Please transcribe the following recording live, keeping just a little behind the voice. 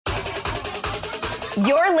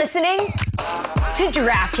You're listening to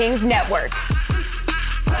DraftKings Network.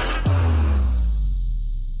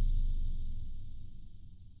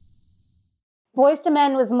 Boyz II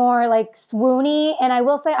Men was more like swoony, and I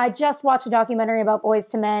will say I just watched a documentary about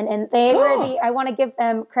Boyz II Men, and they were I want to give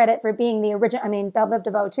them credit for being the original, I mean, Belle Biv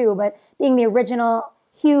DeVoe too, but being the original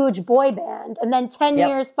huge boy band. And then 10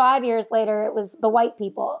 years, 5 years later, it was the white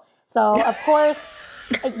people. So, of course,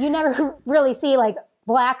 you never really see like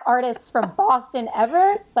black artists from Boston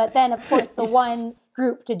ever, but then, of course, the one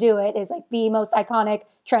group to do it is like the most iconic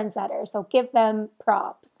trendsetter. So give them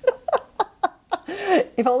props.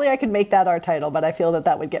 If only I could make that our title, but I feel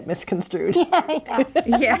that would get misconstrued.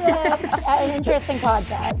 Yeah. An interesting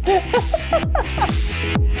podcast.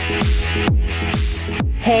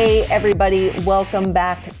 Hey, everybody. Welcome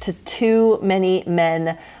back to Too Many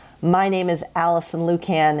Men. My name is Allison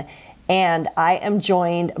Lucan, and I am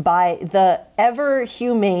joined by the ever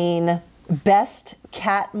humane, best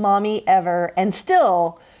cat mommy ever, and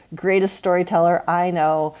still greatest storyteller I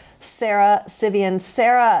know, Sara Civian.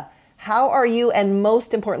 Sara, how are you? And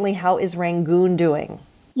most importantly, how is Rangoon doing?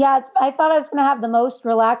 Yeah, I thought I was going to have the most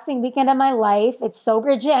relaxing weekend of my life. It's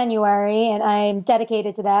Sober January, and I'm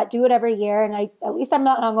dedicated to that. Do it every year, and at least I'm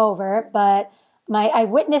not hungover. But I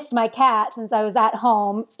witnessed my cat since I was at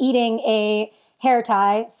home eating a hair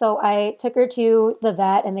tie. So I took her to the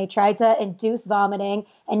vet, and they tried to induce vomiting,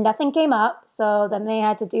 and nothing came up. So then they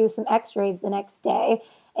had to do some x-rays the next day.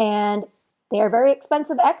 And they're very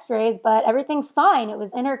expensive x-rays, but everything's fine. It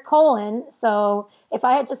was in her colon. So if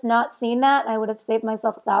I had just not seen that, I would have saved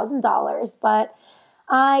myself $1,000. But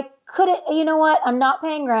I couldn't, you know what? I'm not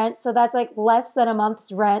paying rent. So that's like less than a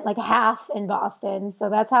month's rent, like half in Boston. So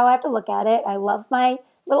that's how I have to look at it. I love my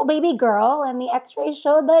little baby girl, and the x-rays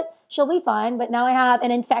showed that she'll be fine. But now I have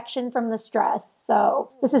an infection from the stress. So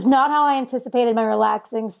this is not how I anticipated my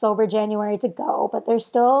relaxing, sober January to go. But there's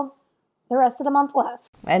still the rest of the month left.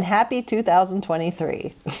 And happy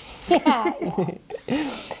 2023. Yeah.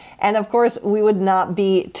 And of course, we would not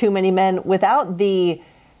be Too Many Men without the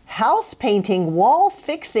house painting, wall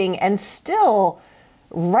fixing, and still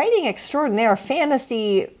writing extraordinaire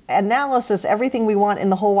fantasy analysis, everything we want in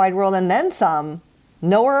the whole wide world, and then some.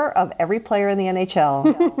 Knower of every player in the NHL.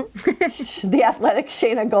 The Athletic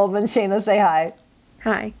Shayna Goldman. Shayna, say hi.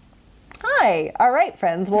 Hi. Hi. All right,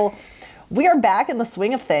 friends. Well, we are back in the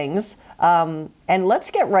swing of things. And let's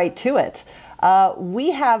get right to it. We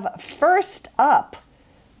have first up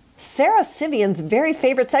Sara Civian's very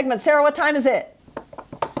favorite segment. Sara, what time is it?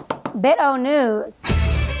 Bit-O News.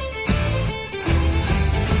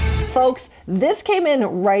 Folks, this came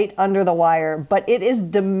in right under the wire, but it is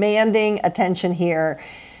demanding attention here.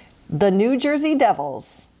 The New Jersey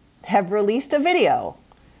Devils have released a video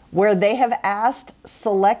where they have asked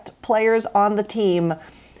select players on the team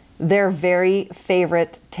their very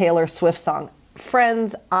favorite Taylor Swift song.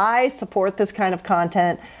 Friends, I support this kind of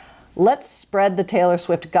content. Let's spread the Taylor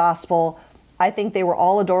Swift gospel. I think they were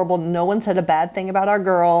all adorable. No one said a bad thing about our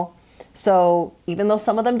girl. So even though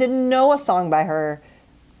some of them didn't know a song by her,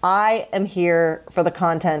 I am here for the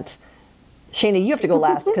content. Shayna, you have to go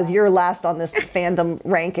last because you're last on this fandom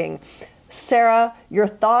ranking. Sara, your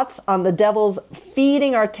thoughts on the Devils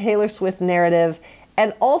feeding our Taylor Swift narrative,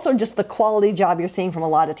 and also just the quality job you're seeing from a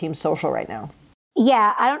lot of teams social right now.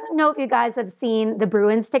 Yeah, I don't know if you guys have seen the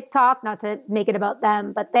Bruins TikTok, not to make it about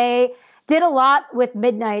them, but they did a lot with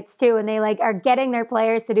Midnights too, and they are getting their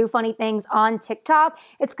players to do funny things on TikTok.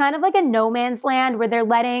 It's kind of like a no man's land where they're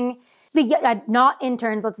letting the not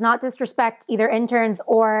interns, let's not disrespect either interns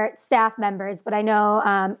or staff members, but I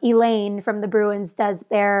know Elaine from the Bruins does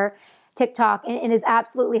their TikTok and is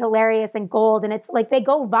absolutely hilarious and gold. And it's like they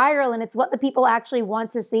go viral and it's what the people actually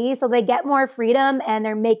want to see. So they get more freedom and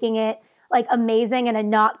they're making it like amazing in a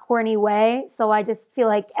not corny way. So I just feel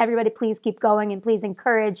like everybody please keep going and please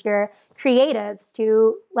encourage your creatives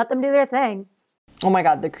to let them do their thing. Oh my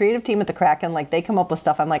God, the creative team at the Kraken, they come up with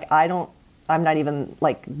stuff. I'm not even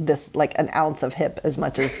an ounce of hip as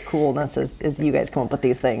much as coolness as you guys come up with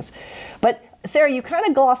these things. But Sara, you kind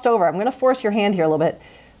of glossed over. I'm going to force your hand here a little bit.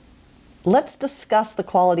 Let's discuss the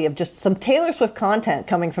quality of just some Taylor Swift content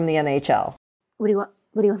coming from the NHL. What do you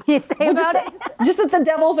want me to say about it? Just that the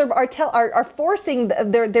Devils are forcing,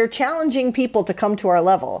 they're challenging people to come to our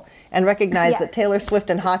level and recognize that Taylor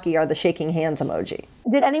Swift and hockey are the shaking hands emoji.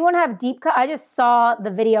 Did anyone have deep cut? I just saw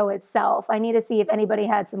the video itself. I need to see if anybody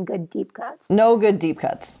had some good deep cuts. No good deep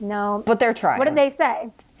cuts. No. But they're trying. What did they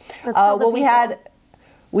say? Well,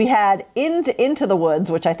 we had into the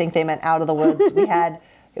woods, which I think they meant out of the woods.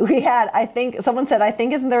 We had, I think, someone said,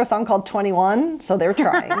 isn't there a song called 21? So they're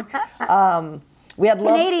trying. We had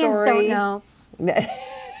Love Canadians Story. don't know.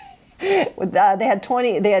 They had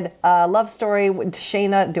 20. They had Love Story with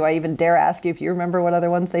Shayna. Do I even dare ask you if you remember what other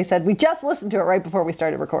ones they said? We just listened to it right before we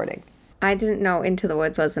started recording. I didn't know Into the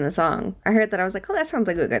Woods wasn't a song. I heard that. I was like, oh, that sounds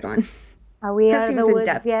like a good one. Are we That out of the seems in woods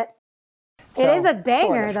depth. yet? So, it is a banger,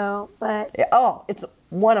 sort of. though, but Oh, it's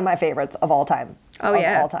one of my favorites of all time. Oh, of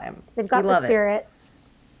yeah. all time. they've got We the love it. spirit.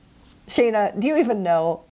 Shayna, do you even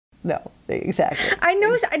know? No, exactly. I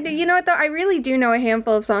know, you know what though? I really do know a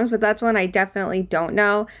handful of songs, but that's one I definitely don't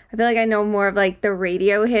know. I feel like I know more of like the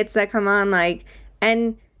radio hits that come on, like,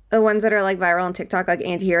 and the ones that are like viral on TikTok, like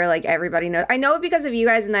Anti-Hero, like everybody knows. I know it because of you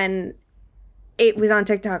guys, and then it was on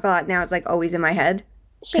TikTok a lot. Now it's like always in my head.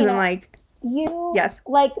 Because I'm Sheena, like, you Yes.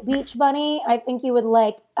 like Beach Bunny. I think you would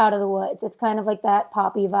like Out of the Woods. It's kind of like that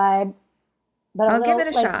poppy vibe, but I'll give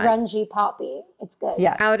little, it a like, shot. grungy poppy. It's good.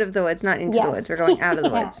 Yeah, out of the woods, not into the Yes. woods. We're going out of the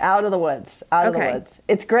Yeah. woods. Out of the woods. Out of the Okay. woods.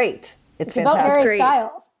 It's great. It's It's about fantastic. Harry Great.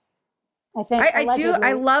 Styles. I think I do. I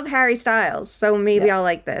allegedly. love Harry Styles, so maybe Yes. I'll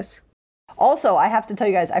like this. Also, I have to tell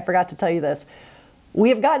you guys, I forgot to tell you this. We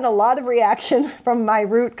have gotten a lot of reaction from my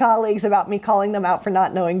Root colleagues about me calling them out for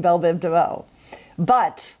not knowing Belle Biv DeVoe.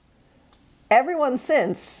 But everyone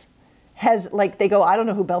since has, like, they go, I don't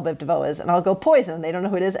know who Belle Biv DeVoe is. And I'll go, Poison. And they don't know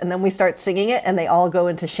who it is. And then we start singing it and they all go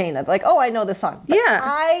into Shayna. They're like, oh, I know this song. But Yeah.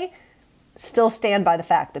 I still stand by the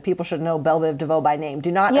fact that people should know Belle Biv DeVoe by name.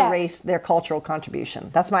 Do not Yes. erase their cultural contribution.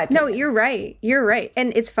 That's my No, opinion. you're right. You're right.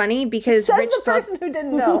 And it's funny because Says Rich the Saul- person who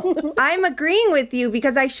didn't know. I'm agreeing with you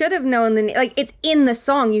because I should have known like it's in the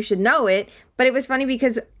song, you should know it. But it was funny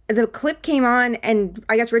because the clip came on and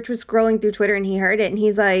I guess Rich was scrolling through Twitter and he heard it and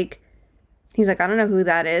he's like, I don't know who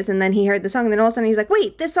that is. And then he heard the song and then all of a sudden he's like,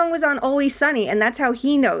 wait, this song was on Always Sunny. And that's how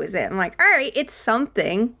he knows it. I'm like, all right, it's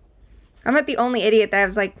something. I'm not the only idiot that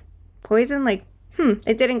was like, Poison? Like,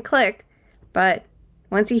 it didn't click. But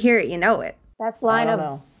once you hear it, you know it. Best line I of don't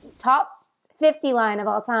know. top 50 line of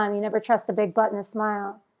all time. You never trust a big butt and a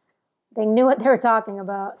smile. They knew what they were talking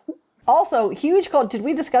about. Also, did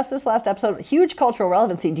we discuss this last episode? Huge cultural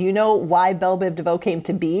relevancy. Do you know why Belle Biv DeVoe came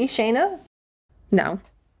to be, Shayna? No.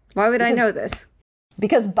 Why would I know this?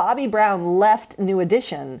 Because Bobby Brown left New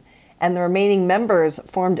Edition and the remaining members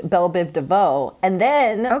formed Belle Biv DeVoe. And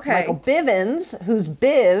then Okay. Michael Bivins, who's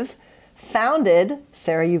Biv, founded,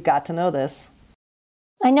 Sarah, you've got to know this.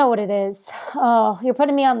 I know what it is. Oh, you're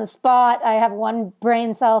putting me on the spot. I have one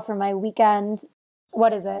brain cell for my weekend.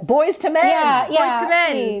 What is it? Boys to Men. Yeah, Boyz II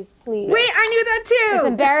Men. Please, please. Wait, I knew that too. It's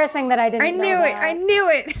embarrassing that I didn't I know knew it. that. I knew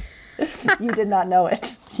it. You did not know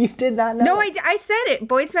it. You did not know No, it. I said it.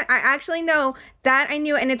 Boys, I actually know that I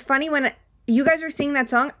knew it. And it's funny when you guys were singing that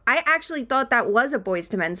song, I actually thought that was a Boys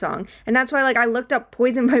to Men song. And that's why, like, I looked up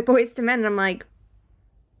Poison by Boys to Men and I'm like,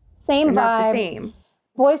 Same they're vibe. not the same.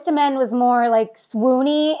 Boys to Men was more like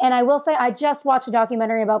swoony, and I will say I just watched a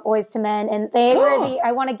documentary about Boys to Men, and they were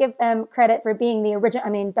I want to give them credit for being the original. I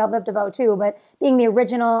mean, Belle Biv DeVoe too, but being the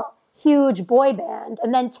original huge boy band.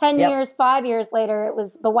 And then 10 Yep. years, 5 years later, it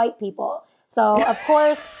was the white people. So of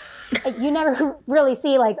course, you never really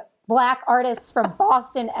see like black artists from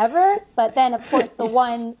Boston ever. But then of course, the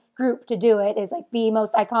one group to do it is like the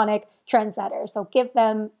most iconic trendsetter. So give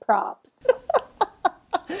them props.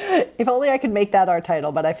 If only I could make that our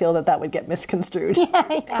title, but I feel that would get misconstrued.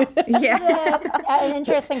 Yeah. Yeah. An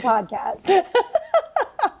interesting podcast.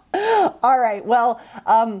 All right. Well,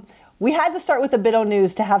 we had to start with a bit of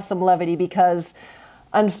news to have some levity because,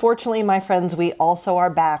 unfortunately, my friends, we also are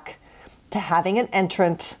back to having an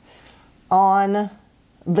entrant on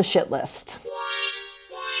the shit list.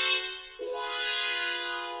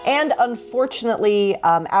 And unfortunately,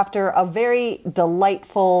 after a very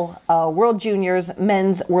delightful World Juniors,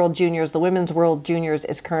 men's World Juniors, the women's World Juniors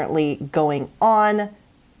is currently going on.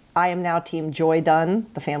 I am now Team Joy Dunn.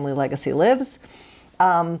 The family legacy lives.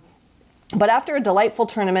 But after a delightful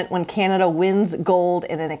tournament when Canada wins gold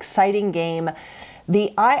in an exciting game,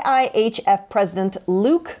 the IIHF president,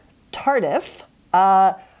 Luke Tardif,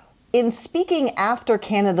 in speaking after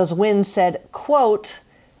Canada's win said, quote,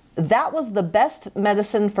 "That was the best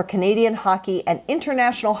medicine for Canadian hockey and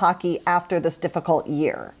international hockey after this difficult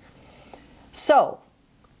year." So,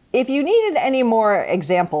 if you needed any more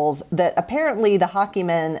examples that apparently the hockey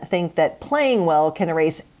men think that playing well can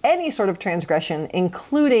erase any sort of transgression,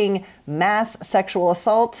 including mass sexual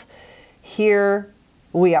assault, here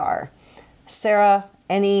we are. Sarah,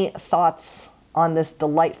 any thoughts on this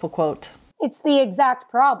delightful quote? It's the exact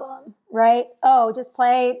problem, right? Oh, just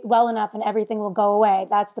play well enough and everything will go away.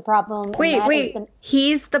 That's the problem. and that is Wait. the-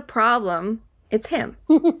 He's the problem. It's him.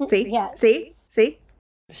 See? Yes. See?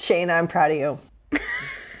 Shayna, I'm proud of you.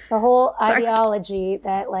 the whole Sorry. ideology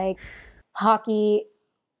that like hockey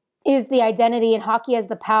is the identity, and hockey has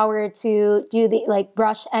the power to do the, like,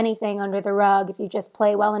 brush anything under the rug if you just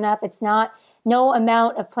play well enough. It's not, no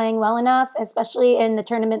amount of playing well enough, especially in the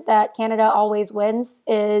tournament that Canada always wins,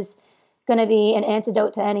 is going to be an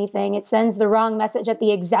antidote to anything. It sends the wrong message at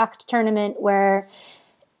the exact tournament where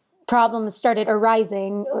problems started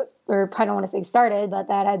arising, or I don't want to say started, but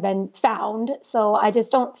that had been found. So I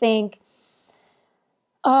just don't think,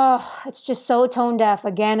 it's just so tone deaf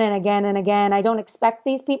again and again and again. I don't expect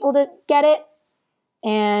these people to get it.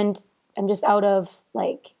 And I'm just out of,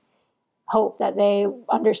 like, hope that they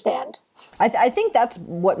understand. I think that's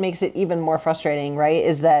what makes it even more frustrating, right?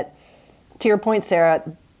 Is that, to your point, Sarah,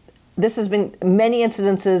 this has been, many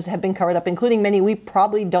incidences have been covered up, including many we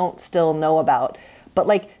probably don't still know about. But,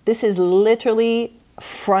 like, this is literally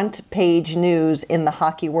front page news in the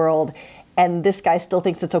hockey world. And this guy still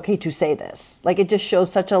thinks it's okay to say this. Like, it just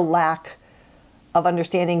shows such a lack of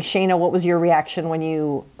understanding. Shayna, what was your reaction when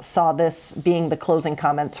you saw this being the closing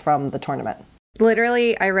comments from the tournament?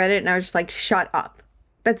 Literally, I read it and I was just like, shut up.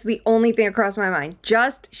 That's the only thing across my mind.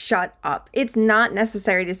 Just shut up. It's not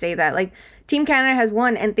necessary to say that. Like, Team Canada has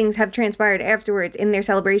won and things have transpired afterwards in their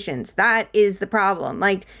celebrations. That is the problem.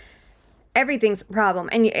 Like, everything's a problem.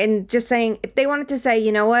 And just saying, if they wanted to say,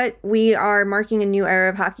 you know what, we are marking a new era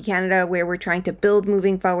of Hockey Canada where we're trying to build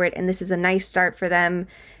moving forward and this is a nice start for them,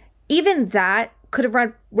 even that could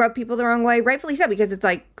have rubbed people the wrong way, rightfully so, because it's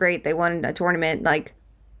like, great, they won a tournament, like,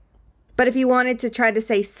 but if you wanted to try to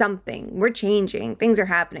say something, we're changing, things are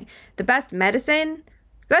happening, the best medicine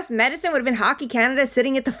would have been Hockey Canada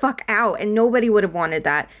sitting it the fuck out, and nobody would have wanted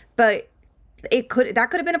that. But that could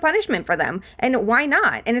have been a punishment for them, and why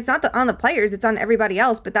not? And it's not on the players, it's on everybody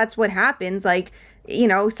else. But that's what happens. Like, you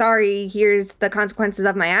know, sorry, here's the consequences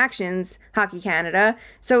of my actions, Hockey Canada.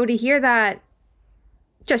 So to hear that,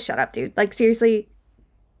 just shut up, dude. Like, seriously,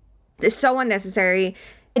 it's so unnecessary.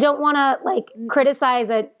 I don't want to, like, criticize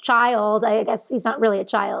a child. I guess he's not really a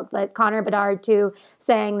child, but Connor Bedard, too,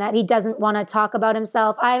 saying that he doesn't want to talk about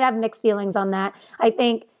himself. I have mixed feelings on that. I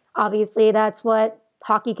think obviously that's what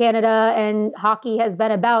Hockey Canada and hockey has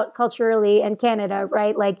been about culturally in Canada,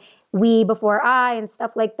 right? Like, we before I and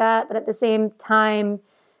stuff like that. But at the same time,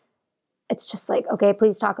 it's just like, okay,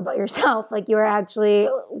 please talk about yourself. Like, you're actually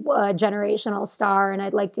a generational star, and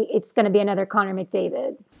it's going to be another Connor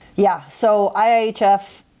McDavid. Yeah, so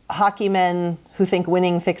IIHF hockey men who think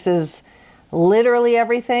winning fixes literally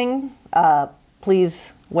everything,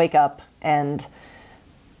 please wake up and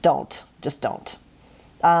just don't.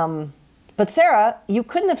 But Sarah, you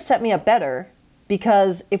couldn't have set me up better,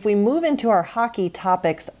 because if we move into our hockey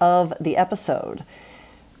topics of the episode,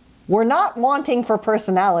 we're not wanting for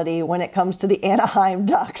personality when it comes to the Anaheim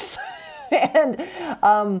Ducks. And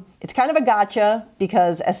it's kind of a gotcha,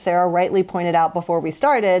 because as Sarah rightly pointed out before we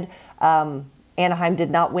started, Anaheim did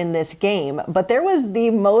not win this game. But there was the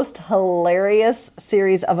most hilarious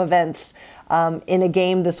series of events in a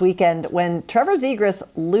game this weekend when Trevor Zegras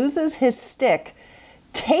loses his stick,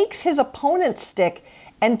 takes his opponent's stick,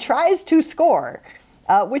 and tries to score,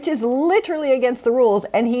 which is literally against the rules.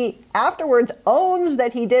 And he afterwards owns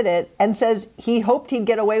that he did it and says he hoped he'd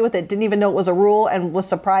get away with it, didn't even know it was a rule, and was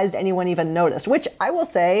surprised anyone even noticed, which I will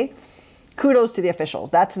say, kudos to the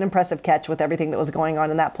officials. That's an impressive catch with everything that was going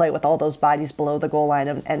on in that play, with all those bodies below the goal line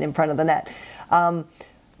and in front of the net.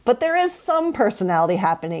 But there is some personality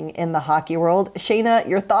happening in the hockey world. Shayna,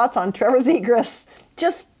 your thoughts on Trevor Zegras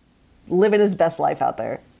just living his best life out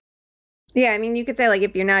there? Yeah, I mean, you could say, like,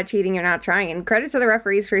 if you're not cheating, you're not trying. And credit to the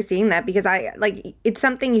referees for seeing that, because it's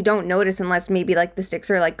something you don't notice unless maybe, like, the sticks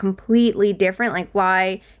are, like, completely different. Like,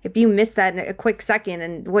 why, if you miss that in a quick second,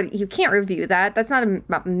 and you can't review that. That's not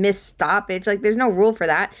a missed stoppage. Like, there's no rule for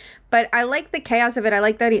that. But I like the chaos of it. I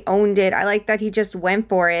like that he owned it. I like that he just went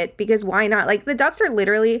for it, because why not? Like, the Ducks are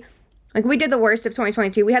literally, like, we did the worst of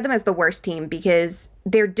 2022. We had them as the worst team because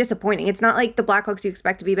they're disappointing. It's not like the Blackhawks you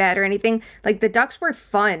expect to be bad or anything. Like, the Ducks were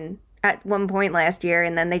fun at one point last year,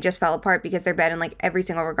 and then they just fell apart because they're bad in, like, every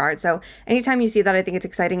single regard. So anytime you see that, I think it's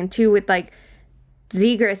exciting. And two, with, like,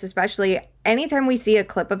 Zegras especially, anytime we see a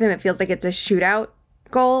clip of him, it feels like it's a shootout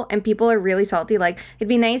goal, and people are really salty. Like, it'd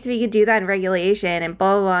be nice if he could do that in regulation and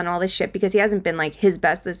blah, blah, blah, and all this shit, because he hasn't been, like, his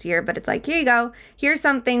best this year. But it's like, here you go. Here's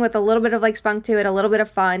something with a little bit of, like, spunk to it, a little bit of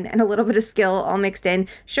fun, and a little bit of skill all mixed in.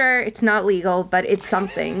 Sure, it's not legal, but it's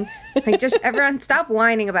something. Like, just everyone stop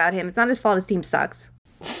whining about him. It's not his fault. His team sucks.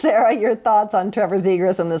 Sarah, your thoughts on Trevor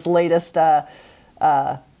Zegras and this latest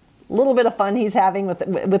little bit of fun he's having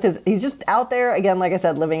with his, he's just out there, again, like I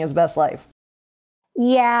said, living his best life.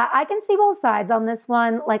 Yeah, I can see both sides on this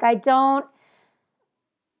one. Like, I don't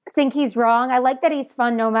think he's wrong. I like that he's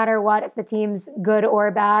fun no matter what, if the team's good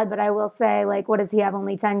or bad. But I will say, like, what does he have?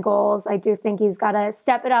 Only 10 goals. I do think he's got to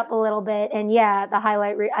step it up a little bit. And yeah, the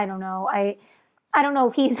highlight. I don't know. I don't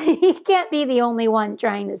know if he can't be the only one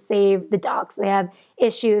trying to save the Ducks. They have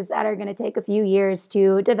issues that are going to take a few years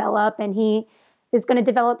to develop, and he is going to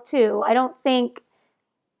develop too. I don't think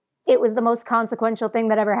it was the most consequential thing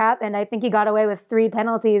that ever happened. I think he got away with 3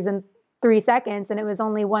 penalties in 3 seconds, and it was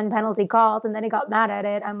only 1 penalty called, and then he got mad at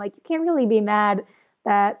it. I'm like, you can't really be mad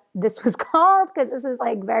that this was called because this is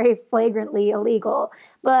like very flagrantly illegal.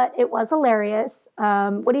 But it was hilarious.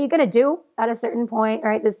 What are you going to do at a certain point,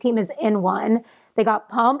 right? This team is in one. They got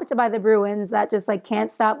pumped by the Bruins that just like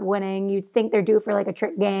can't stop winning. You'd think they're due for like a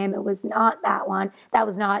trick game. It was not that one. That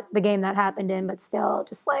was not the game that happened in, but still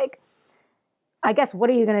just like, I guess, what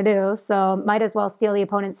are you going to do? So might as well steal the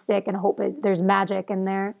opponent's stick and hope there's magic in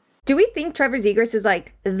there. Do we think Trevor Zegras is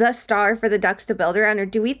like the star for the Ducks to build around, or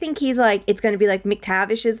do we think he's like, it's going to be like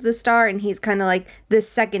McTavish is the star and he's kind of like the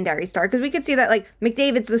secondary star? Because we could see that like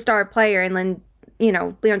McDavid's the star player and then, you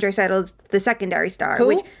know, Leon Draisaitl is the secondary star.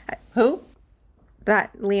 Who?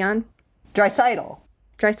 That Leon Draisaitl.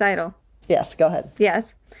 Yes, go ahead.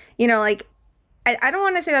 Yes. You know, like, I don't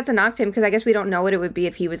want to say that's a knock to him because I guess we don't know what it would be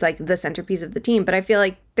if he was like the centerpiece of the team. But I feel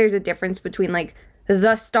like there's a difference between like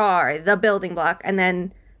the star, the building block, and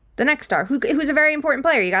then the next star, who's a very important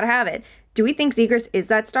player. You got to have it. Do we think Zegras is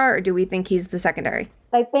that star, or do we think he's the secondary?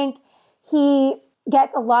 I think he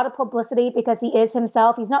gets a lot of publicity because he is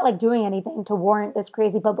himself. He's not like doing anything to warrant this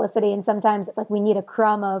crazy publicity. And sometimes it's like we need a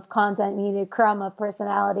crumb of content, we need a crumb of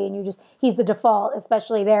personality, and he's the default,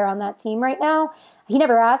 especially there on that team right now. He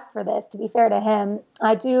never asked for this, to be fair to him.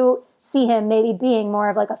 I do see him maybe being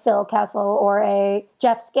more of like a Phil Kessel or a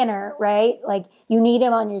Jeff Skinner, right? Like you need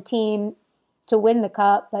him on your team to win the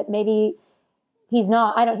cup, but maybe he's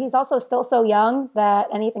not. He's also still so young that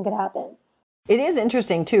anything could happen. It is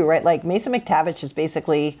interesting too, right? Like Mason McTavish is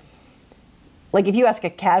basically, like if you ask a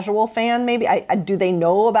casual fan, maybe, do they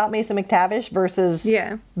know about Mason McTavish versus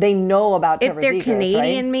they know about Trevor Zegras, if they're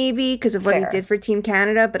Canadian, right? maybe because of what he did for Team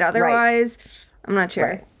Canada, but otherwise, I'm not sure.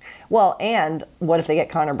 Right. Well, and what if they get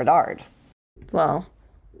Connor Bedard? Well,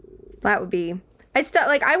 that would be...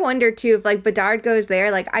 I wonder too if like Bedard goes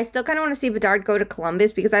there. Like I still kind of want to see Bedard go to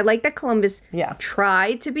Columbus because I like that Columbus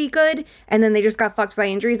tried to be good and then they just got fucked by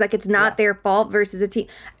injuries. Like it's not their fault versus a team.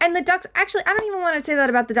 And the Ducks, actually, I don't even want to say that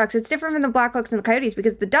about the Ducks. It's different from the Blackhawks and the Coyotes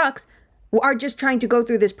because the Ducks are just trying to go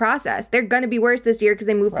through this process. They're going to be worse this year because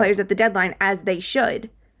they move players at the deadline as they should.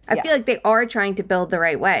 I feel like they are trying to build the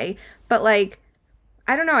right way. But like,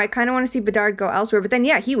 I don't know. I kind of want to see Bedard go elsewhere. But then,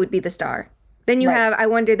 he would be the star. Then you have, I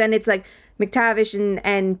wonder, then it's like McTavish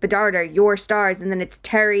and Bedard are your stars, and then it's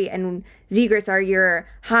Terry and Zegras are your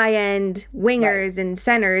high-end wingers and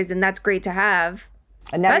centers, and that's great to have.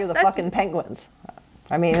 And now you're the fucking Penguins.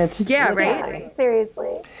 I mean, it's... right?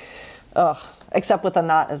 Seriously. Ugh. Except with a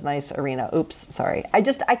not as nice arena. Oops, sorry. I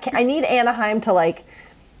need Anaheim to, like...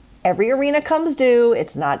 Every arena comes due.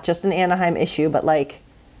 It's not just an Anaheim issue, but, like...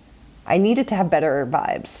 I need it to have better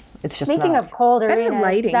vibes. It's just Speaking not. Of cold arenas,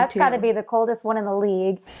 lighting, that's too. got to be the coldest one in the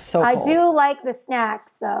league. So I cold. do like the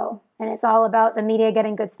snacks, though, and it's all about the media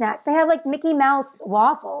getting good snacks. They have, like, Mickey Mouse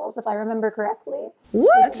waffles, if I remember correctly.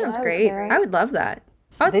 What? That sounds great. I would love that.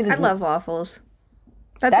 I love waffles.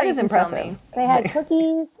 That is impressive. They had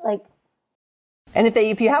cookies, like... And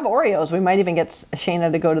if you have Oreos, we might even get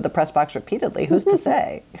Shayna to go to the press box repeatedly. Who's to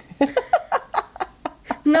say?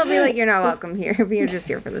 They'll be like, you're not welcome here. You're just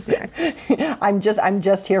here for the snacks. I'm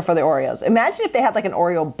just here for the Oreos. Imagine if they had like an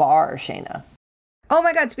Oreo bar, Shayna. Oh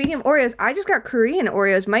my God, speaking of Oreos, I just got Korean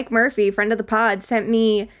Oreos. Mike Murphy, friend of the pod, sent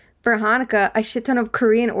me for Hanukkah a shit ton of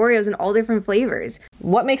Korean Oreos in all different flavors.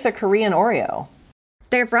 What makes a Korean Oreo?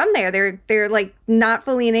 They're from there. They're like not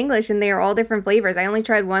fully in English and they are all different flavors. I only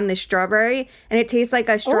tried one, the strawberry, and it tastes like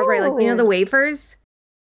a strawberry, like, you know, the wafers?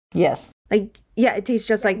 Yes. Like, yeah, it tastes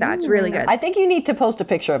just like that. It's really good. I think you need to post a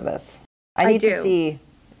picture of this. I need to see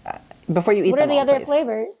before you eat them. What are the other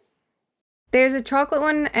flavors? There's a chocolate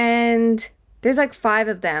one and there's like 5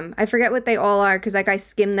 of them. I forget what they all are because like I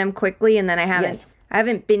skimmed them quickly and then I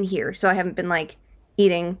haven't been here, so I haven't been like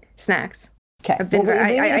eating snacks. Okay. We need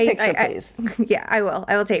a picture, please. Yeah, I will.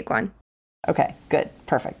 I will take one. Okay, good.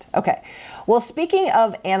 Perfect. Okay. Well, speaking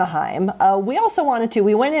of Anaheim, we also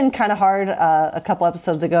we went in kind of hard a couple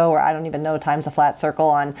episodes ago, or I don't even know, Time's a Flat Circle,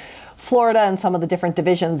 on Florida and some of the different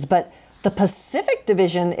divisions, but the Pacific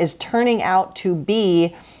Division is turning out to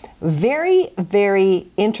be very, very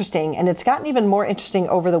interesting, and it's gotten even more interesting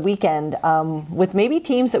over the weekend with maybe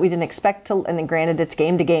teams that we didn't expect to, and then granted it's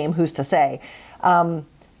game to game, who's to say.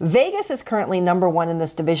 Vegas is currently number one in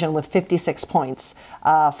this division with 56 points,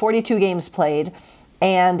 42 games played.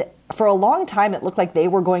 And for a long time, it looked like they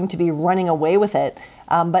were going to be running away with it.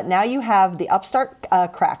 But now you have the upstart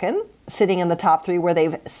Kraken sitting in the top three, where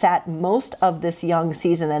they've sat most of this young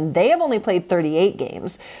season, and they have only played 38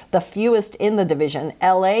 games, the fewest in the division.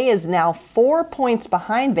 LA is now 4 points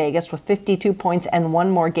behind Vegas with 52 points and one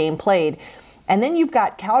more game played. And then you've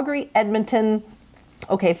got Calgary, Edmonton.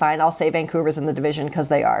 Okay, fine, I'll say Vancouver's in the division because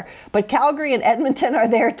they are. But Calgary and Edmonton are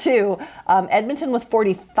there too. Edmonton with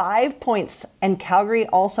 45 points, and Calgary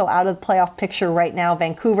also out of the playoff picture right now.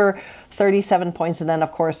 Vancouver, 37 points, and then,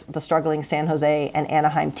 of course, the struggling San Jose and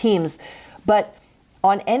Anaheim teams. But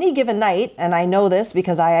on any given night, and I know this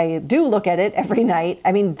because I do look at it every night,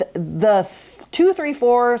 I mean, the 2, 3,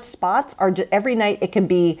 4 spots are every night it can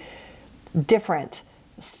be different.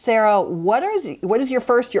 Sarah, what is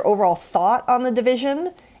your overall thought on the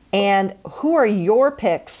division, and who are your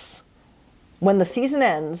picks when the season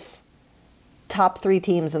ends, top 3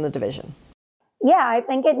 teams in the division? Yeah, I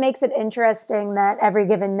think it makes it interesting that every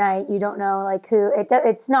given night you don't know like who.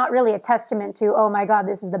 It's not really a testament to, oh my God,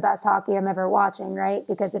 this is the best hockey I'm ever watching, right?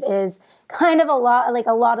 Because it is kind of a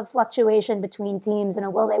lot of fluctuation between teams and a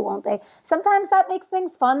will they, won't they. Sometimes that makes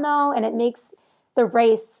things fun though, and it makes the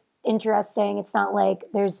race interesting. It's not like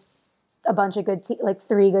there's a bunch of good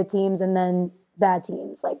 3 good teams and then bad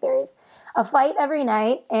teams. Like there's a fight every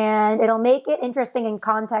night, and it'll make it interesting in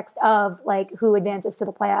context of like who advances to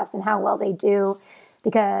the playoffs and how well they do,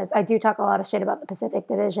 because I do talk a lot of shit about the Pacific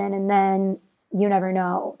Division, and then you never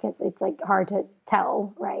know because it's like hard to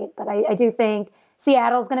tell, right? But I do think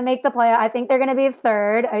Seattle's going to make the playoff. I think they're going to be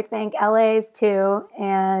 3rd. I think LA's 2,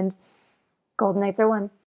 and Golden Knights are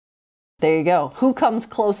 1. There you go. Who comes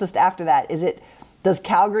closest after that? Does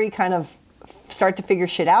Calgary kind of start to figure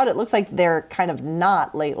shit out? It looks like they're kind of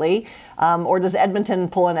not lately. Or does Edmonton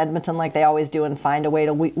pull in Edmonton like they always do and find a way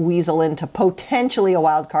to weasel into potentially a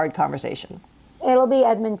wild card conversation? It'll be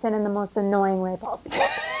Edmonton in the most annoying way possible.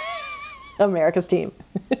 America's team.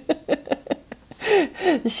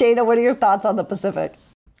 Shayna, what are your thoughts on the Pacific?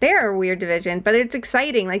 They're a weird division, but it's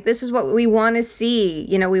exciting. Like, this is what we want to see.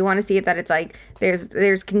 You know, we want to see it that it's like there's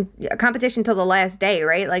a competition till the last day,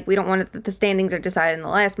 right? Like, we don't want it that the standings are decided in the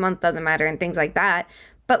last month, doesn't matter, and things like that.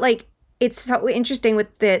 But like, it's so interesting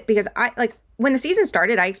with it because when the season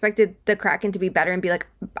started, I expected the Kraken to be better and be like,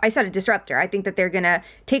 I said, a disruptor. I think that they're going to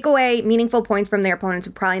take away meaningful points from their opponents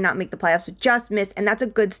and probably not make the playoffs, but just miss. And that's a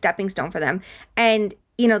good stepping stone for them. And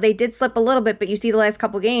you know, they did slip a little bit, but you see the last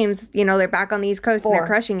couple games, you know, they're back on the East Coast 4. And they're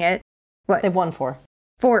crushing it. What? They've won 4.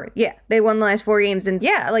 4, yeah. They won the last 4 games. And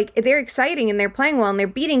yeah, like, they're exciting and they're playing well and they're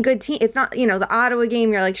beating good teams. It's not, you know, the Ottawa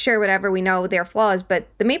game, you're like, sure, whatever, we know their flaws. But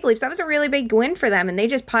the Maple Leafs, that was a really big win for them and they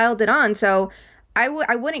just piled it on. So I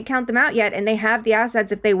wouldn't count them out yet. And they have the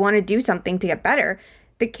assets if they want to do something to get better.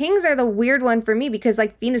 The Kings are the weird one for me because,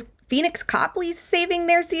 like, Phoenix Copley's saving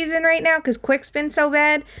their season right now because Quick's been so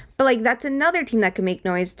bad. But, like, that's another team that can make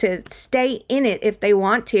noise to stay in it if they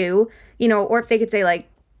want to, you know, or if they could say, like,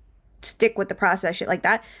 stick with the process, shit like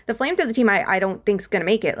that. The Flames are the team I don't think is going to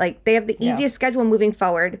make it. Like, they have the easiest schedule moving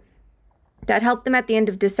forward. That helped them at the end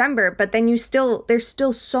of December, but then there's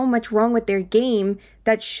still so much wrong with their game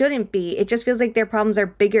that shouldn't be. It just feels like their problems are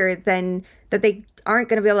bigger than that. They aren't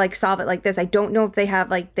going to be able to like solve it like this. I don't know if they have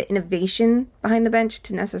like the innovation behind the bench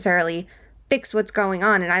to necessarily fix what's going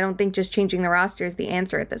on, and I don't think just changing the roster is the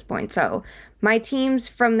answer at this point. So my teams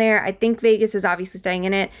from there, I think Vegas is obviously staying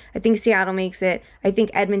in it. I think Seattle makes it. I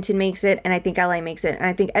think Edmonton makes it, and I think LA makes it. And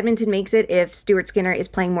I think Edmonton makes it if Stuart Skinner is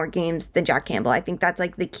playing more games than Jack Campbell. I think that's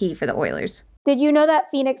like the key for the Oilers. Did you know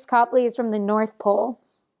that Phoenix Copley is from the North Pole?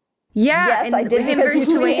 Yeah, yes, I did because he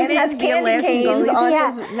tweeted and has candy canes on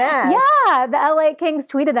his mask. Yeah, the LA Kings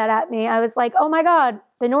tweeted that at me. I was like, oh my God,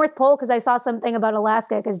 the North Pole, because I saw something about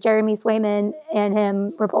Alaska because Jeremy Swayman and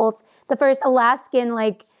him were both the first Alaskan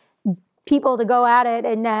like people to go at it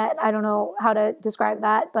in net. I don't know how to describe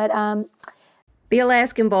that, but the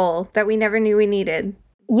Alaskan Bowl that we never knew we needed.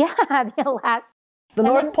 Yeah, the Alaska. The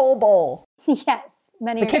North Pole Bowl. Yes.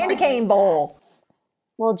 The Candy Cane Bowl.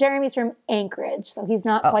 Well, Jeremy's from Anchorage, so he's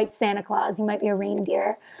not quite Santa Claus. He might be a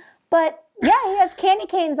reindeer. But yeah, he has candy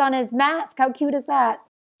canes on his mask. How cute is that?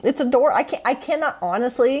 It's adorable. I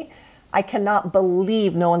cannot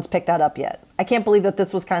believe no one's picked that up yet. I can't believe that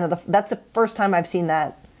this was that's the first time I've seen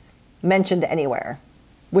that mentioned anywhere,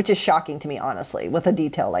 which is shocking to me, honestly, with a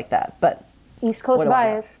detail like that. But East Coast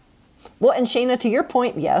bias. Well, and Shayna, to your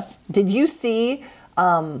point, yes. Did you see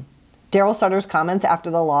Daryl Sutter's comments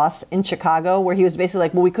after the loss in Chicago, where he was basically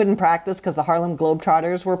like, well, we couldn't practice because the Harlem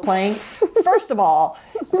Globetrotters were playing? First of all,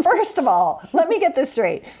 let me get this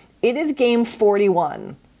straight. It is game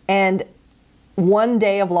 41 And one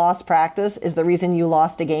day of lost practice is the reason you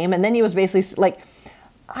lost a game. And then he was basically like,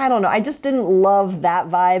 I don't know. I just didn't love that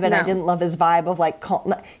vibe. And I didn't love his vibe of like,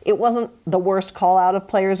 it wasn't the worst call out of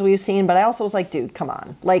players we've seen. But I also was like, dude, come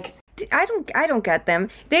on. Like, I don't get them.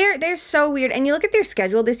 They're so weird. And you look at their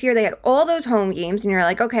schedule this year, they had all those home games and you're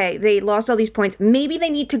like, okay, they lost all these points. Maybe they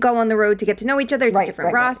need to go on the road to get to know each other. It's a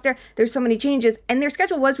different roster. There's so many changes. And their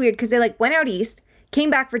schedule was weird because they like went out east, came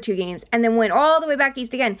back for 2 games, and then went all the way back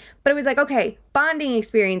east again. But it was like, okay, bonding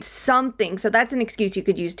experience, something. So that's an excuse you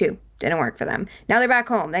could use too. Didn't work for them. Now they're back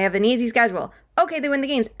home. They have an easy schedule. Okay, they win the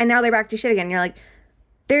games. And now they're back to shit again. And you're like,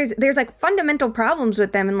 there's like fundamental problems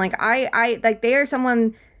with them. And like, I like they are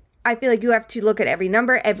someone... I feel like you have to look at every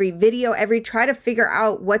number, every video, try to figure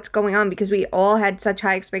out what's going on because we all had such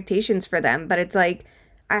high expectations for them. But it's like,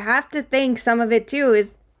 I have to think some of it too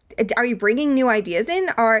is, are you bringing new ideas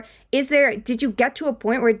in? Or did you get to a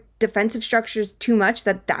point where defensive structure is too much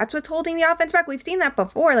that's what's holding the offense back? We've seen that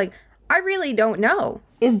before. Like, I really don't know.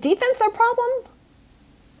 Is defense our problem?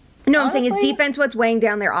 No, honestly? I'm saying is defense what's weighing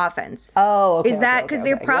down their offense? Oh, okay. Is that because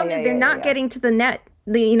their problem is they're not getting to the net?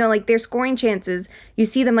 Like their scoring chances, you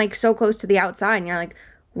see them like so close to the outside and you're like,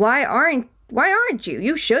 why aren't you?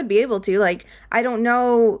 You should be able to. Like, I don't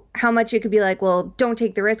know how much it could be like, well, don't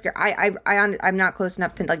take the risk. Or I'm not close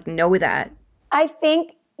enough to like know that. I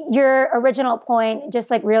think your original point just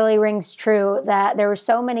like really rings true that there were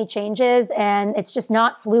so many changes and it's just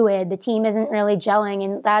not fluid. The team isn't really gelling,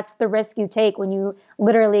 and that's the risk you take when you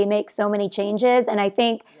literally make so many changes. And I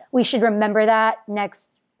think we should remember that next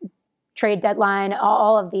trade deadline,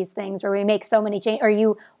 all of these things where we make so many changes, or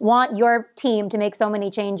you want your team to make so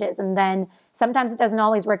many changes, and then sometimes it doesn't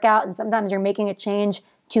always work out, and sometimes you're making a change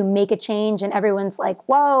to make a change, and everyone's like,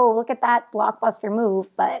 whoa, look at that blockbuster move.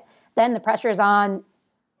 But then the pressure's on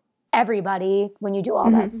everybody when you do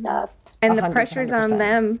all that stuff. And the pressure's on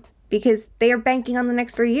them because they are banking on the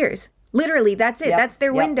next 3 years. Literally, that's it. That's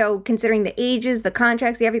their window, considering the ages, the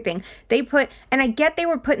contracts, everything. And I get they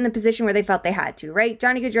were put in the position where they felt they had to, right?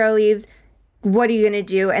 Johnny Gaudreau leaves. What are you going to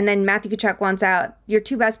do? And then Matthew Tkachuk wants out. Your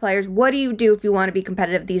 2 best players. What do you do if you want to be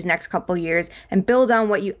competitive these next couple years and build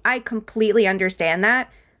on I completely understand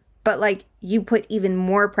that. But like, you put even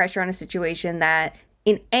more pressure on a situation that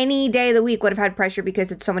in any day of the week would have had pressure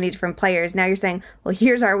because it's so many different players. Now you're saying, well,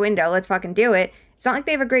 here's our window. Let's fucking do it. It's not like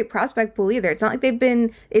they have a great prospect pool either. It's not like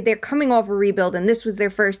they're coming off a rebuild and this was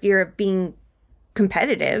their first year of being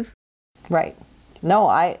competitive. Right. No,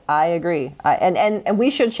 I agree. And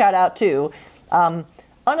we should shout out too,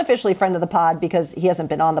 unofficially friend of the pod because he hasn't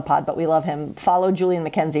been on the pod, but we love him. Follow Julian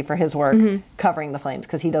McKenzie for his work covering the Flames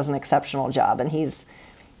because he does an exceptional job. And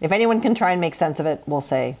if anyone can try and make sense of it, we'll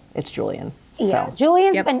say it's Julian. Yeah, So.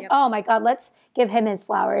 Julian's been, oh my God, let's give him his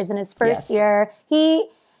flowers in his first year. He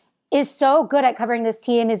is so good at covering this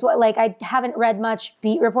team. I haven't read much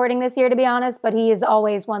beat reporting this year, to be honest, but he is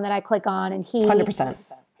always one that I click on, and he 100%.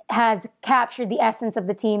 has captured the essence of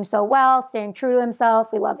the team so well, staying true to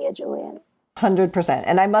himself. We love you, Julian. 100%.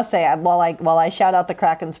 And I must say, while I shout out the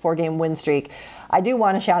Kraken's 4-game win streak, I do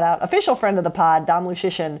want to shout out official friend of the pod, Dom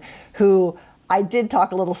Lucian, who I did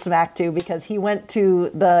talk a little smack to because he went to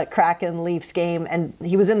the Kraken Leafs game and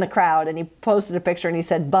he was in the crowd and he posted a picture and he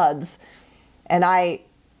said buds. And I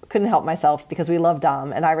couldn't help myself because we love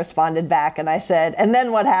Dom. And I responded back and I said, and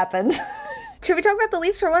then what happened? Should we talk about the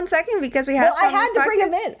Leafs for 1 second? Because we have. Well, I had to bring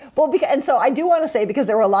him in. Well, and so I do want to say, because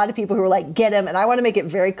there were a lot of people who were like, get him. And I want to make it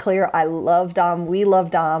very clear. I love Dom. We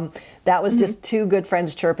love Dom. That was just 2 good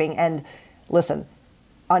friends chirping. And listen,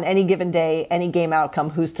 on any given day, any game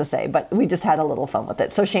outcome, who's to say? But we just had a little fun with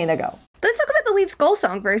it. So Shayna, go. Let's talk about the Leafs goal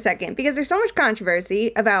song for a second, because there's so much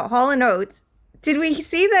controversy about Hall and Oates. Did we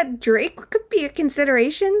see that Drake could be a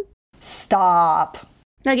consideration? Stop.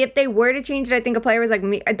 Like, if they were to change it, I think a player was like,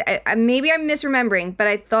 maybe I'm misremembering, but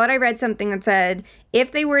I thought I read something that said,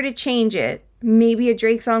 if they were to change it, maybe a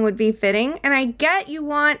Drake song would be fitting. And I get you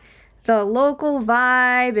want the local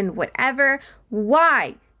vibe and whatever.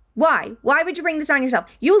 Why? Why would you bring this on yourself?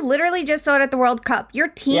 You literally just saw it at the World Cup. Your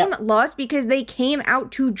team lost because they came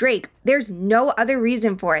out to Drake. There's no other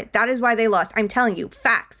reason for it. That is why they lost. I'm telling you,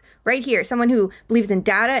 facts. Right here, someone who believes in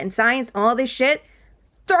data and science, all this shit,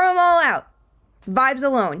 throw them all out. Vibes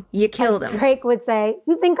alone, you killed him. Drake would say,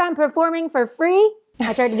 you think I'm performing for free?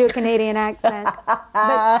 I tried to do a Canadian accent. But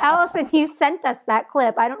Allison, you sent us that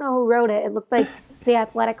clip. I don't know who wrote it. It looked like the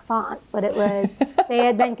Athletic font, but it was, they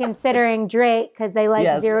had been considering Drake because they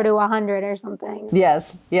like 0 to 100 or something.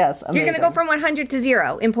 Yes. Amazing. You're going to go from 100 to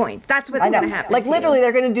 0 in points. That's what's going to happen. Like literally,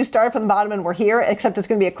 they're going to do started from the bottom and we're here, except it's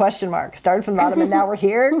going to be a question mark. Started from the bottom and now we're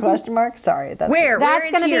here? Question mark. Sorry, that's where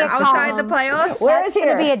That's is here? Outside the playoffs? Where is here?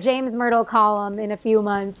 It's going to be a James Myrtle column in a few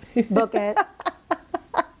months. Book it.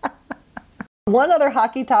 One other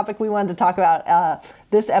hockey topic we wanted to talk about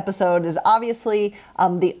this episode is obviously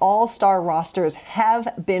the All-Star rosters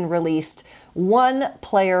have been released. One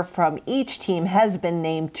player from each team has been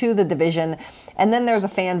named to the division. And then there's a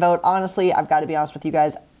fan vote. Honestly, I've got to be honest with you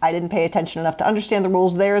guys. I didn't pay attention enough to understand the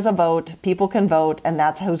rules. There's a vote. People can vote, and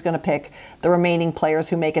that's who's going to pick the remaining players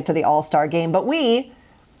who make it to the All-Star game. But we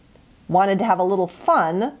wanted to have a little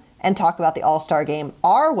fun and talk about the All-Star game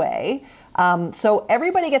our way. So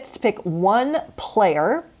everybody gets to pick one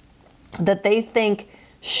player that they think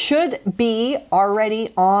should be already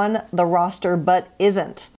on the roster but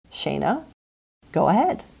isn't. Shayna, go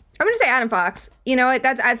ahead. I'm going to say Adam Fox. You know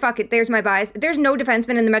what? Fuck it. There's my bias. There's no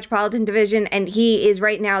defenseman in the Metropolitan Division, and he is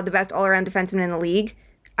right now the best all-around defenseman in the league.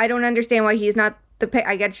 I don't understand why he's not the pick.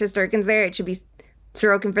 I get Shesterkin's there. It should be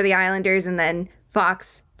Sorokin for the Islanders and then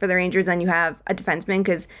Fox for the Rangers. Then you have a defenseman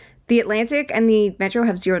because the Atlantic and the Metro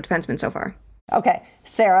have 0 defensemen so far. Okay.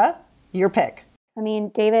 Sarah, your pick. I mean,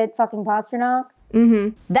 David fucking Pastrnak.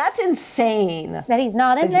 Mm-hmm. That's insane. That he's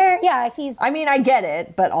not in there? Yeah, he's... I mean, I get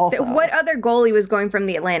it, but also... What other goalie was going from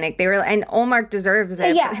the Atlantic? And Ullmark deserves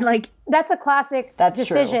it. Yeah, that's a classic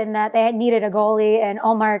decision that they had needed a goalie, and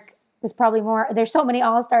Ullmark was probably more... There's so many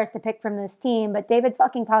All-Stars to pick from this team, but David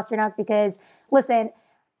fucking Pastrnak, because, listen,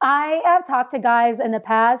 I have talked to guys in the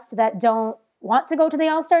past that don't want to go to the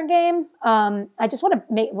All-Star game. I just want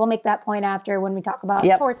to we'll make that point after when we talk about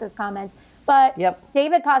Sports' comments. But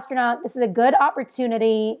David Pastrnak, this is a good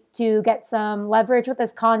opportunity to get some leverage with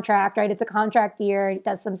his contract, right? It's a contract year. He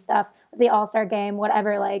does some stuff with the All-Star game,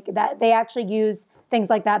 whatever, like that. They actually use things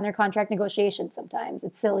like that in their contract negotiations sometimes.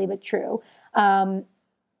 It's silly, but true.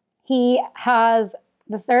 He has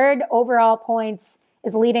the 3rd overall points,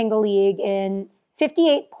 is leading the league in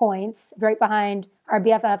 58 points, right behind our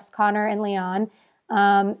BFFs, Connor and Leon.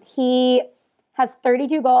 He has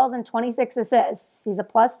 32 goals and 26 assists. He's a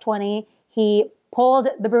plus 20. He pulled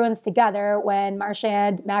the Bruins together when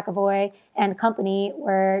Marchand, McAvoy, and company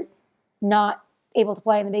were not able to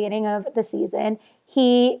play in the beginning of the season.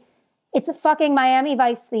 It's a fucking Miami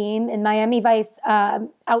Vice theme and Miami Vice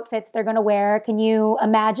outfits they're going to wear. Can you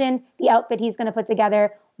imagine the outfit he's going to put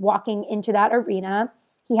together walking into that arena?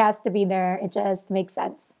 He has to be there. It just makes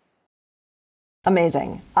sense.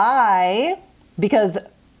 Amazing. Because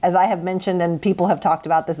as I have mentioned and people have talked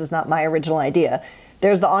about, this is not my original idea.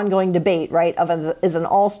 There's the ongoing debate, right, of is an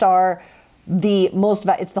all-star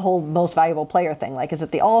it's the whole most valuable player thing. Like, is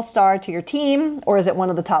it the all-star to your team or is it one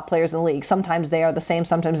of the top players in the league? Sometimes they are the same,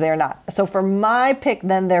 sometimes they are not. So for my pick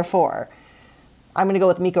then, therefore, I'm going to go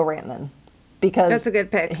with Mikko Rantanen because that's a good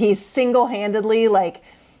pick. He's single-handedly, like,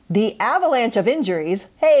 the avalanche of injuries,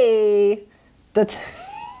 that's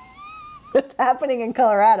happening in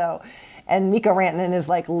Colorado. And Mikko Rantanen is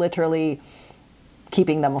like literally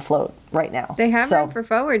keeping them afloat right now. They have room for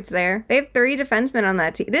forwards there. They have 3 defensemen on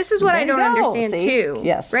that team. This is what I don't understand too.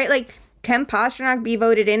 Yes. Right? Like, can Pastrnak be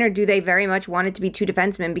voted in, or do they very much want it to be 2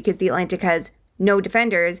 defensemen because the Atlantic has no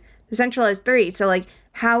defenders? The Central has 3. So, like,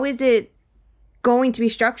 how is it going to be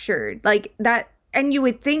structured? Like, that, and you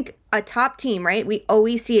would think a top team, right? We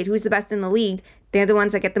always see it. Who's the best in the league? They're the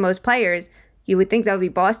ones that get the most players. You would think that would be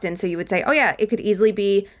Boston. So you would say, oh yeah, it could easily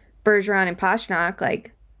be Bergeron and Pastrnak,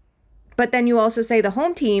 like, but then you also say the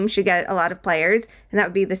home team should get a lot of players, and that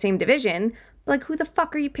would be the same division. But, like, who the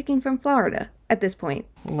fuck are you picking from Florida at this point?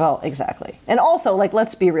 Well, exactly. And also, like,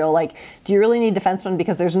 let's be real. Like, do you really need defensemen?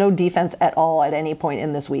 Because there's no defense at all at any point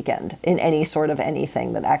in this weekend in any sort of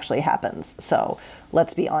anything that actually happens. So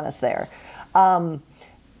let's be honest there.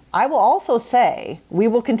 I will also say we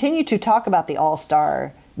will continue to talk about the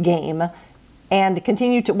All-Star game and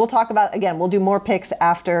we'll talk about, again, we'll do more picks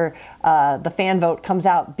after the fan vote comes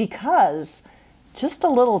out, because just a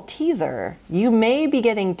little teaser, you may be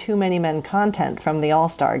getting Too Many Men content from the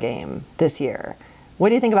All-Star game this year. What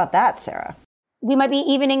do you think about that, Sarah? We might be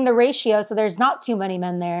evening the ratio, so there's not too many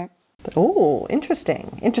men there. Oh,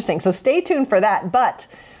 interesting. So stay tuned for that. But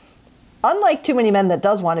unlike Too Many Men that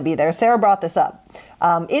does want to be there, Sarah brought this up.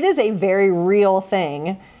 It is a very real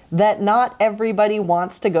thing that not everybody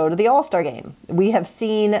wants to go to the All-Star game. We have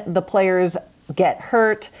seen the players get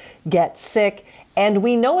hurt, get sick, and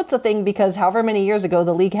we know it's a thing because however many years ago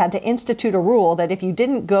the league had to institute a rule that if you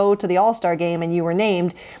didn't go to the All-Star game and you were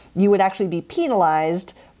named, you would actually be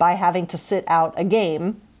penalized by having to sit out a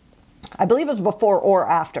game. I believe it was before or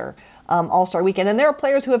after All-Star Weekend. And there are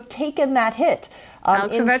players who have taken that hit.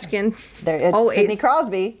 Alex Ovechkin. Sidney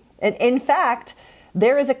Crosby. And in fact,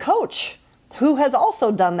 there is a coach who has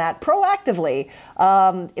also done that proactively.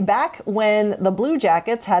 Back when the Blue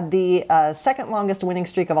Jackets had the second longest winning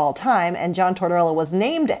streak of all time, and John Tortorella was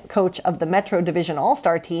named coach of the Metro Division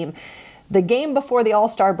All-Star team, the game before the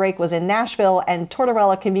All-Star break was in Nashville, and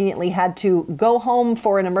Tortorella conveniently had to go home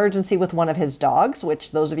for an emergency with one of his dogs,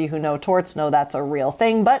 which those of you who know Torts know that's a real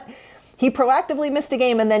thing. But he proactively missed a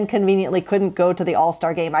game and then conveniently couldn't go to the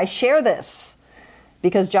All-Star game. I share this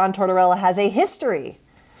because John Tortorella has a history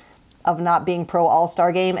of not being pro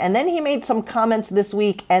All-Star game. And then he made some comments this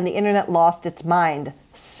week and the internet lost its mind.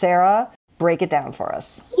 Sarah, break it down for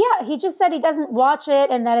us. Yeah, he just said he doesn't watch it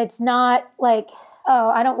and that it's not like, oh,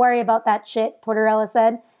 I don't worry about that shit, Tortorella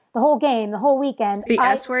said. The whole game, the whole weekend. The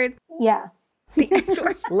S word? Yeah. The S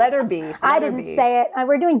word? Letter B. I didn't say it.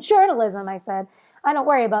 We're doing journalism, I said. I don't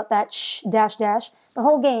worry about that dash. The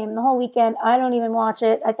whole game, the whole weekend, I don't even watch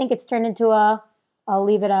it. I think it's turned into I'll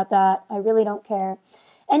leave it at that. I really don't care.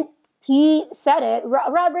 And he said it.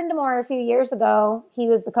 Rod Brindamore a few years ago, he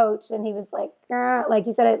was the coach, and he was like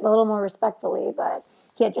he said it a little more respectfully, but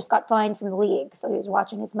he had just got fined from the league, so he was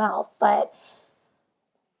watching his mouth. But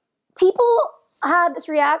people had this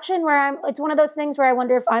reaction where it's one of those things where I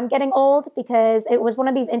wonder if I'm getting old, because it was one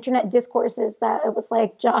of these internet discourses that it was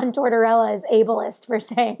like John Tortorella is ableist for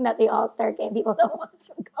saying that the All-Star game people don't want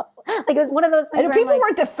to go. Like, it was one of those things. And people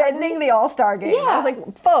were defending the All-Star game. Yeah. I was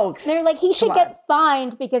like, folks. They're like, he should get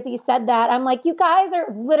fined because he said that. I'm like, you guys are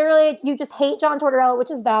literally, you just hate John Tortorella, which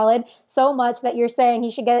is valid, so much that you're saying he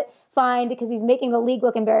should get fined because he's making the league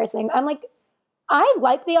look embarrassing. I'm like, I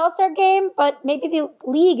like the All-Star game, but maybe the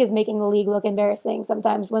league is making the league look embarrassing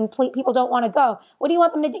sometimes when people don't want to go. What do you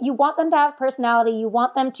want them to do? You want them to have personality. You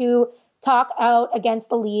want them to talk out against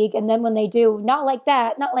the league. And then when they do, not like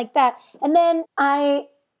that. And then I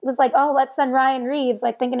was like, oh, let's send Ryan Reeves,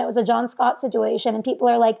 like thinking it was a John Scott situation. And people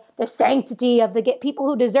are like, the sanctity of the people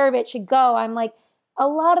who deserve it should go. I'm like, a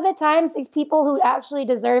lot of the times these people who actually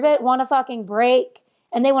deserve it want to fucking break.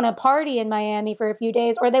 And they want to party in Miami for a few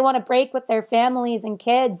days, or they want to break with their families and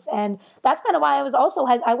kids. And that's kind of why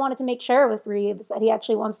I wanted to make sure with Reeves that he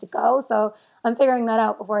actually wants to go. So I'm figuring that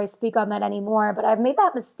out before I speak on that anymore. But I've made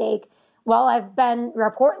that mistake while I've been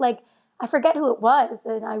I forget who it was,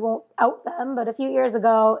 and I won't out them. But a few years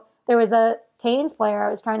ago, there was a Canes player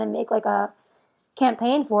I was trying to make like a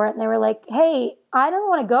campaign for it. And they were like, hey, I don't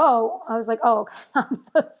want to go. I was like, oh, I'm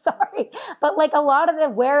so sorry. But like a lot of the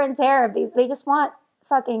wear and tear of these, they just want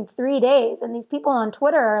fucking 3 days, and these people on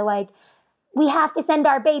Twitter are like, we have to send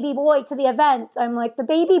our baby boy to the event. I'm like, the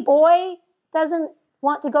baby boy doesn't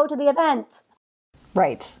want to go to the event.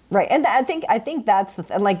 Right. And I think that's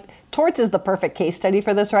and like Torts is the perfect case study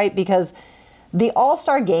for this, right? Because the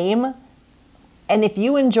All-Star game, and if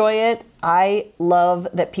you enjoy it, I love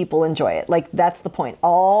that people enjoy it. Like, that's the point.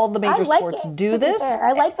 All the major sports do this.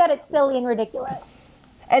 I like that it's silly and ridiculous.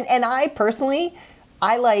 And I personally,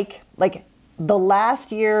 I like the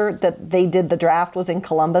last year that they did the draft was in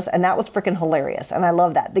Columbus, and that was freaking hilarious. And I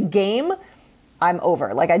love that. The game, I'm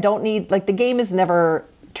over. Like, I don't need, like, the game is never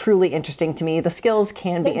truly interesting to me. The skills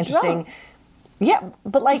can be interesting. Drunk. Yeah,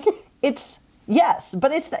 but like, but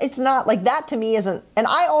it's not, like, that to me isn't, and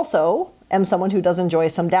I also am someone who does enjoy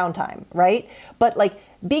some downtime, right? But like,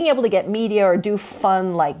 being able to get media or do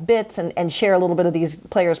fun, like, bits and share a little bit of these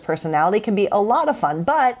players' personality can be a lot of fun.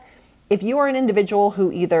 But if you are an individual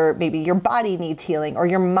who either maybe your body needs healing or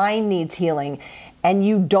your mind needs healing, and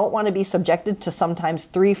you don't want to be subjected to sometimes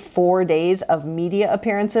 3-4 days of media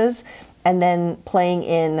appearances and then playing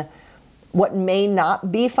in what may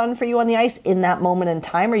not be fun for you on the ice in that moment in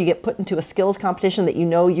time, or you get put into a skills competition that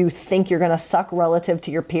you think you're going to suck relative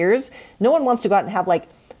to your peers, no one wants to go out and have like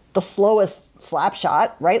the slowest slap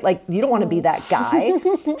shot, right? Like, you don't want to be that guy.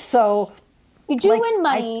 So you do win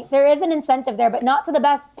money. There is an incentive there, but not to the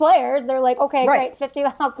best players. They're like, okay, great,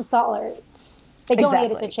 $50,000. They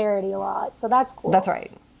donate it to charity a lot, so that's cool. That's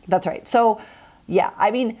right. So, yeah,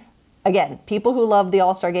 I mean, again, people who love the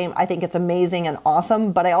All-Star game, I think it's amazing and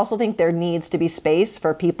awesome, but I also think there needs to be space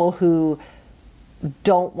for people who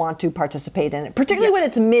don't want to participate in it, particularly when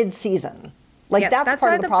it's mid-season. Like, that's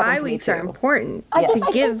part of the problem. That's why the bye weeks are important. I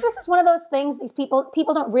think this is one of those things these people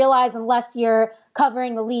don't realize unless you're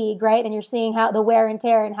covering the league, right? And you're seeing how the wear and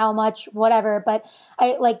tear and how much whatever. But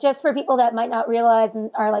I like, just for people that might not realize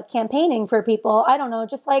and are like campaigning for people, I don't know,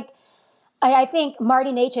 just like, I think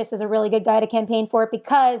Marty Necas is a really good guy to campaign for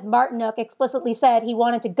because Martinook explicitly said he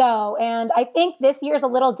wanted to go. And I think this year's a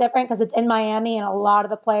little different because it's in Miami and a lot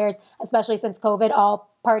of the players, especially since COVID, all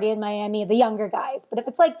party in Miami, the younger guys. But if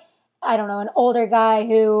it's like I don't know, an older guy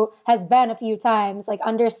who has been a few times, like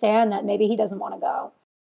understand that maybe he doesn't want to go.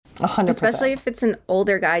 100%. Especially if it's an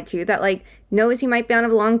older guy too that like knows he might be on a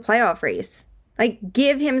long playoff race. Like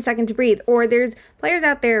give him a second to breathe. Or there's players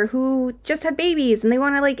out there who just had babies and they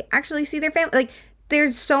want to like actually see their family. Like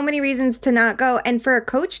there's so many reasons to not go. And for a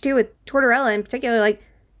coach too, with Tortorella in particular, like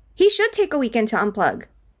he should take a weekend to unplug.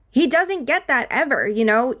 He doesn't get that ever, you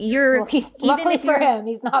know. Luckily for him,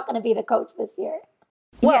 he's not going to be the coach this year.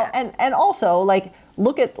 Well, and also, like,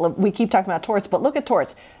 we keep talking about Torts, but look at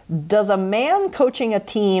Torts. Does a man coaching a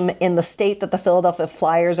team in the state that the Philadelphia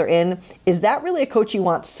Flyers are in, is that really a coach you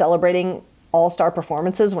want celebrating all-star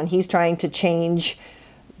performances when he's trying to change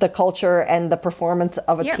the culture and the performance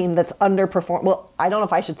of a team that's underperformed? Well, I don't know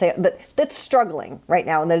if I should say it, that's struggling right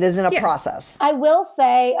now and that is in a process. I will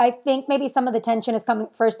say, I think maybe some of the tension is coming,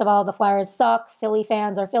 first of all, the Flyers suck. Philly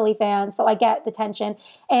fans are Philly fans, so I get the tension.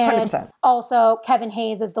 And 100%. Also, Kevin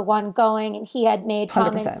Hayes is the one going, and he had made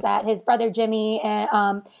comments 100%. that his brother Jimmy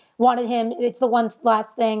wanted him. It's the one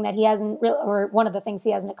last thing that he hasn't, or one of the things he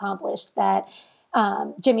hasn't accomplished, that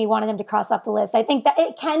Jimmy wanted him to cross off the list. I think that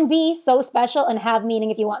it can be so special and have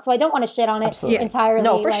meaning if you want. So I don't want to shit on it entirely.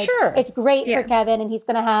 No, for sure. It's great for Kevin, and he's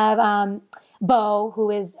going to have Bo,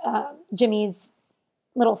 who is Jimmy's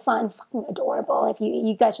little son, fucking adorable. If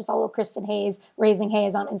you guys should follow Kristen Hayes, Raising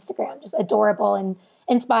Hayes on Instagram. Just adorable and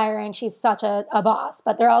inspiring. She's such a boss.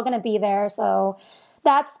 But they're all going to be there, so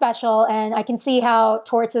that's special. And I can see how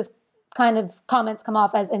Torts' kind of comments come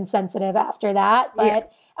off as insensitive after that,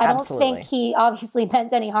 but I don't think he obviously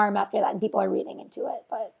meant any harm after that, and people are reading into it.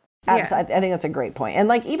 But Absolutely. I think that's a great point. And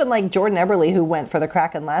like even like Jordan Eberle, who went for the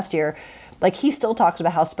Kraken last year, like he still talks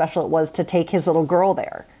about how special it was to take his little girl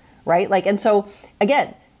there, right? Like, and so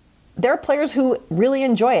again, there are players who really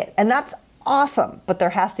enjoy it, and that's awesome. But there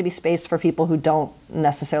has to be space for people who don't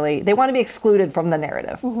necessarily, they want to be excluded from the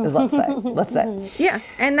narrative, is let's say. Yeah,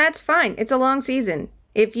 and that's fine. It's a long season.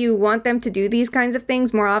 If you want them to do these kinds of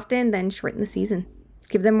things more often, then shorten the season.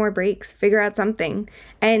 Give them more breaks. Figure out something.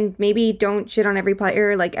 And maybe don't shit on every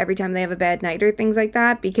player like every time they have a bad night or things like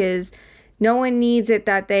that, because no one needs it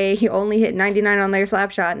that they only hit 99 on their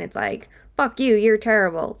slap shot and it's like, fuck you, you're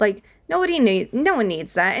terrible. Like no one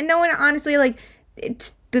needs that. And no one, honestly, like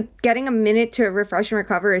getting a minute to refresh and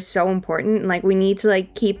recover is so important. And like we need to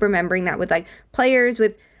like keep remembering that with like players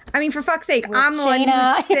with, I mean, for fuck's sake, I'm the one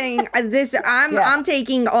who's saying this. I'm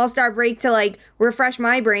taking All-Star break to like refresh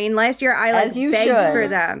my brain. Last year, I like begged for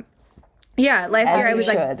that. Yeah, last year I was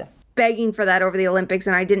like begging for that over the Olympics,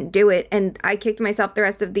 and I didn't do it, and I kicked myself the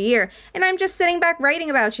rest of the year. And I'm just sitting back writing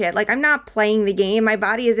about shit. Like I'm not playing the game. My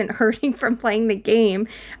body isn't hurting from playing the game.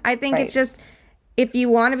 I think it's just, if you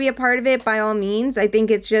want to be a part of it, by all means. I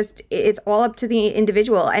think it's all up to the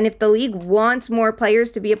individual. And if the league wants more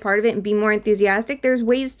players to be a part of it and be more enthusiastic, there's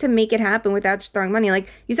ways to make it happen without just throwing money. Like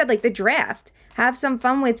you said, like the draft, have some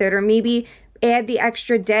fun with it, or maybe add the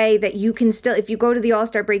extra day that you can still, if you go to the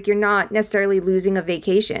All-Star break, you're not necessarily losing a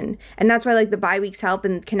vacation. And that's why like the bye weeks help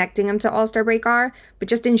and connecting them to All-Star break are, but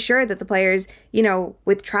just ensure that the players, you know,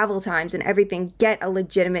 with travel times and everything, get a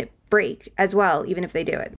legitimate break as well, even if they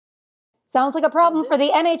do it. Sounds like a problem for the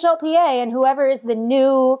NHLPA and whoever is the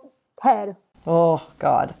new head. Oh,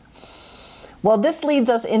 God. Well, this leads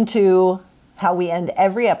us into how we end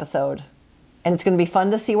every episode, and it's going to be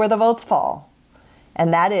fun to see where the votes fall.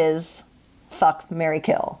 And that is fuck, marry,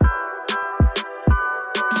 kill.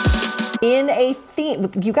 In a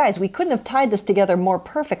theme, you guys, we couldn't have tied this together more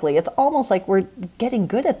perfectly. It's almost like we're getting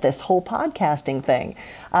good at this whole podcasting thing.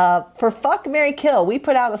 For Fuck, Marry, Kill, we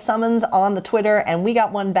put out a summons on the Twitter, and we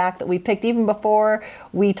got one back that we picked even before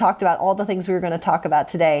we talked about all the things we were going to talk about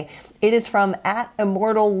today. It is from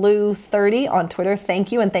 @ImmortalLou30 on Twitter.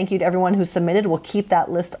 Thank you, and thank you to everyone who submitted. We'll keep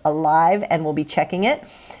that list alive, and we'll be checking it.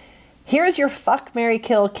 Here's your Fuck, Marry,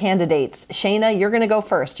 Kill candidates. Shayna, you're going to go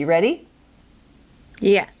first. You ready?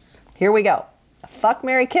 Yes. Here we go. Fuck,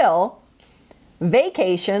 marry, kill,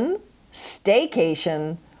 vacation,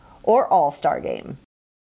 staycation, or all-star game.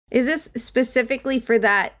 Is this specifically for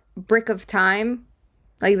that brick of time?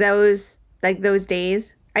 Like those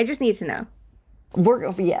days? I just need to know.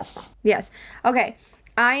 Yes. Yes. Okay.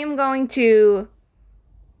 I'm going to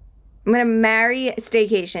marry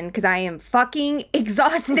staycation because I am fucking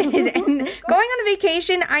exhausted. And going on a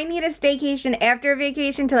vacation, I need a staycation after a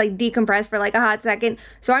vacation to like decompress for like a hot second.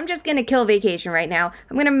 So I'm just going to kill vacation right now.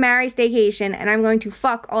 I'm going to marry staycation, and I'm going to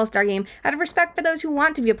fuck All-Star Game out of respect for those who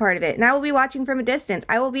want to be a part of it. And I will be watching from a distance.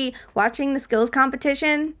 I will be watching the skills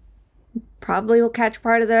competition. Probably will catch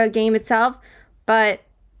part of the game itself, but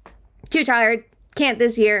too tired. Can't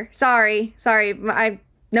this year. Sorry.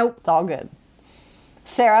 Nope. It's all good.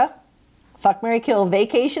 Sarah? Fuck, marry, kill,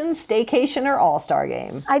 vacation, staycation, or all-star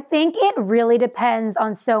game? I think it really depends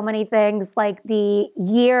on so many things, like the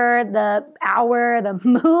year, the hour, the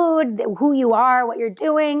mood, who you are, what you're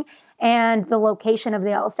doing, and the location of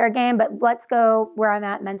the All-Star game. But let's go where I'm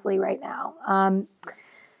at mentally right now. I'm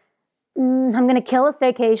going to kill a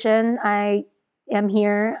staycation. I am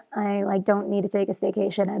here. I don't need to take a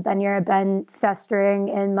staycation. I've been here. I've been festering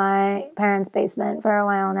in my parents' basement for a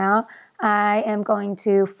while now. I am going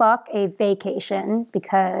to fuck a vacation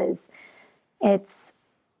because it's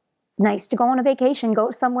nice to go on a vacation,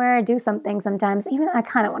 go somewhere, do something sometimes. Even I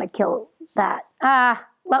kind of want to kill that.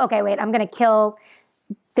 Okay, wait. I'm going to kill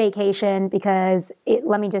vacation because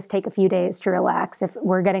let me just take a few days to relax. If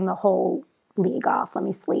we're getting the whole league off, let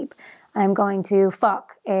me sleep. I'm going to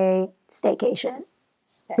fuck a staycation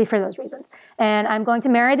for those reasons. And I'm going to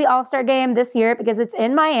marry the All-Star game this year because it's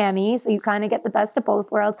in Miami, so you kind of get the best of both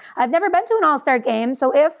worlds. I've never been to an All-Star game,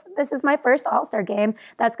 so if this is my first All-Star game,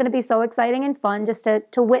 that's going to be so exciting and fun just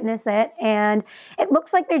to witness it. And it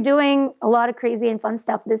looks like they're doing a lot of crazy and fun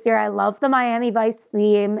stuff this year. I love the Miami Vice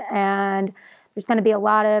theme, and there's going to be a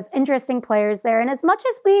lot of interesting players there. And as much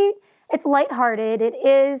as it's lighthearted, it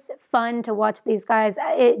is fun to watch these guys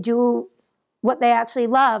do what they actually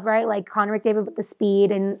love, right? Like Connor McDavid with the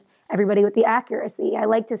speed and everybody with the accuracy. I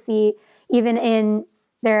like to see, even in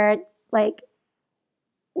their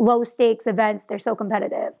low stakes events, they're so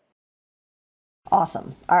competitive.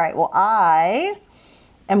 Awesome. All right. Well, I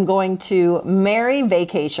am going to marry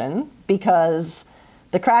vacation because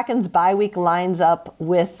the Kraken's bye week lines up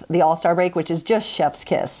with the All-Star break, which is just chef's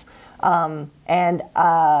kiss. And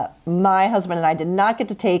my husband and I did not get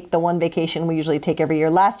to take the one vacation we usually take every year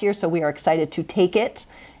last year, so we are excited to take it,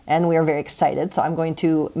 and we are very excited. So I'm going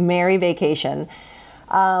to marry vacation.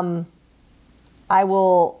 I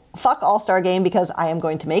will fuck All-Star game because I am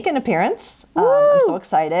going to make an appearance. I'm so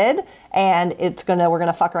excited, and we're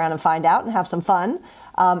gonna fuck around and find out and have some fun.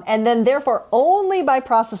 And then therefore, only by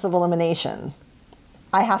process of elimination,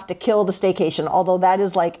 I have to kill the staycation, although that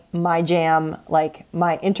is like my jam. Like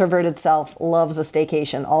my introverted self loves a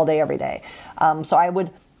staycation all day, every day. So I would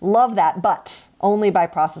love that, but only by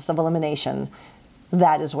process of elimination.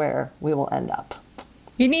 That is where we will end up.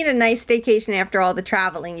 You need a nice staycation after all the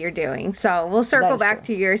traveling you're doing. So we'll circle back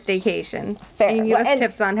to your staycation. Fair. And give us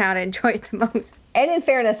tips on how to enjoy it the most. And in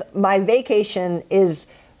fairness, my vacation is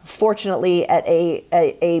fortunately at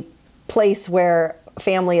a place where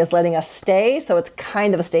family is letting us stay, so it's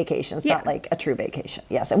kind of a staycation. It's not like a true vacation.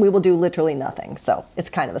 Yes, and we will do literally nothing, so it's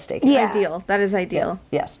kind of a staycation. Yeah. Ideal. That is ideal.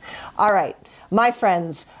 Yes. All right. My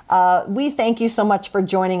friends, we thank you so much for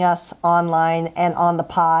joining us online and on the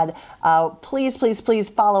pod. Please, please, please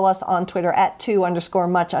follow us on Twitter at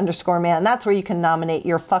 2_much_man. That's where you can nominate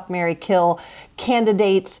your fuck, marry, kill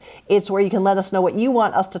candidates. It's where you can let us know what you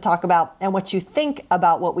want us to talk about and what you think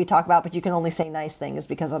about what we talk about, but you can only say nice things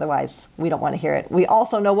because otherwise we don't want to hear it. We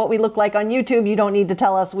also know what we look like on YouTube. You don't need to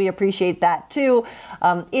tell us. We appreciate that too.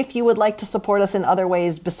 If you would like to support us in other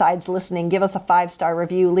ways besides listening, give us a 5-star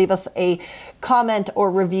review, leave us a comment or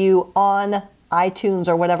review on iTunes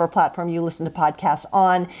or whatever platform you listen to podcasts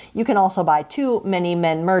on. You can also buy Too Many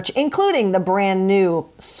Men merch, including the brand new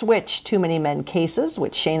Switch Too Many Men cases,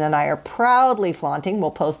 which Shane and I are proudly flaunting.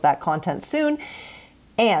 We'll post that content soon.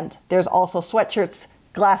 And there's also sweatshirts,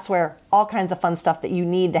 glassware, all kinds of fun stuff that you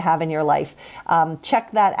need to have in your life.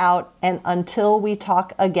 Check that out. And until we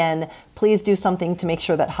talk again, please do something to make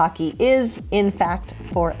sure that hockey is, in fact,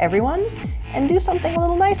 for everyone. And do something a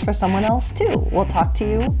little nice for someone else, too. We'll talk to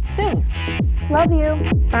you soon. Love you.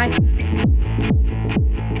 Bye.